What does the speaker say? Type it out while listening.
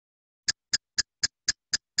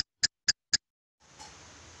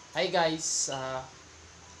Hi guys,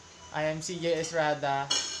 I am CJ Estrada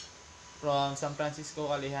from San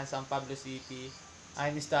Francisco, Calihan, San Pablo City.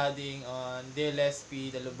 I'm studying on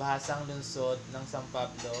DLSP, Dalubhasang Lungsod ng San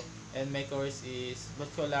Pablo, and my course is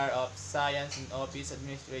Bachelor of Science in Office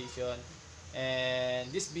Administration.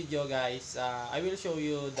 And this video guys, I will show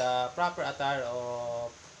you the proper attire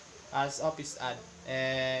of as office ad,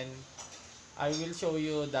 and I will show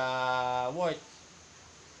you the work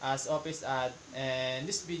as office ad. And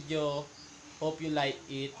this video, hope you like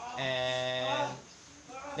it, and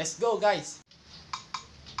let's go guys.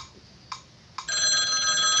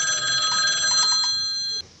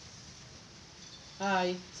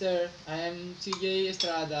 Hi sir, I am CJ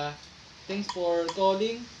Estrada. Thanks for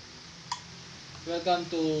calling. Welcome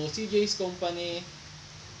to CJ's company.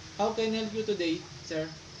 How can I help you today, sir?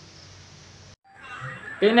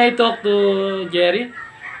 Can I talk to Jerry?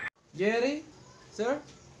 Jerry, sir,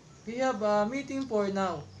 we have a meeting for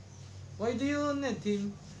now. Why do you need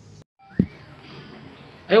him?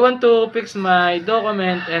 I want to fix my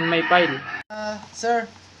document and my file. Sir,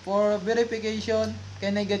 for verification,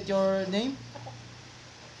 can I get your name?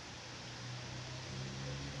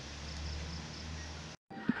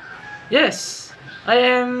 Yes, I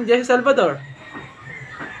am Jesse Salvador.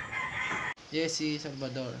 Jesse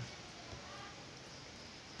Salvador.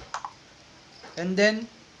 And then,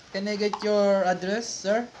 can I get your address,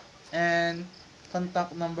 sir? And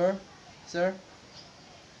contact number, sir?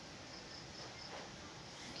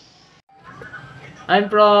 I'm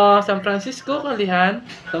from San Francisco, Calihan,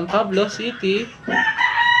 San Pablo City.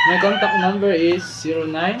 My contact number is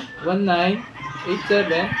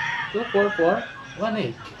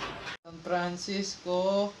 091987244118. San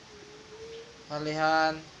Francisco,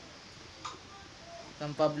 Calihan,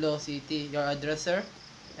 San Pablo City. Your address, sir?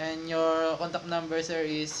 And your contact number, sir,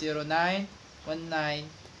 is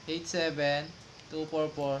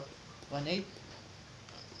 091987244118.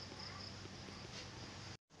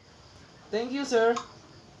 Thank you, sir.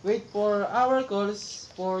 Wait for our calls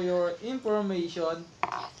for your information.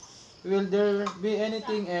 Will there be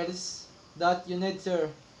anything else that you need, sir?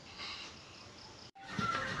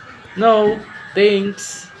 No,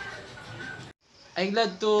 thanks. I'm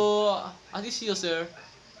glad to assist you, sir.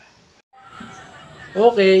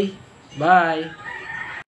 Okay, bye.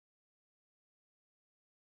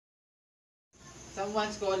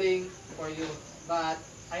 Someone's calling for you, but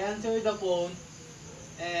I answer the phone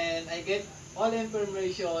and I get all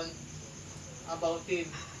information about him.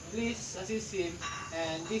 Please assist him,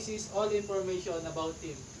 and this is all information about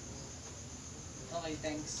him. Okay,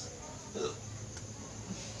 thanks.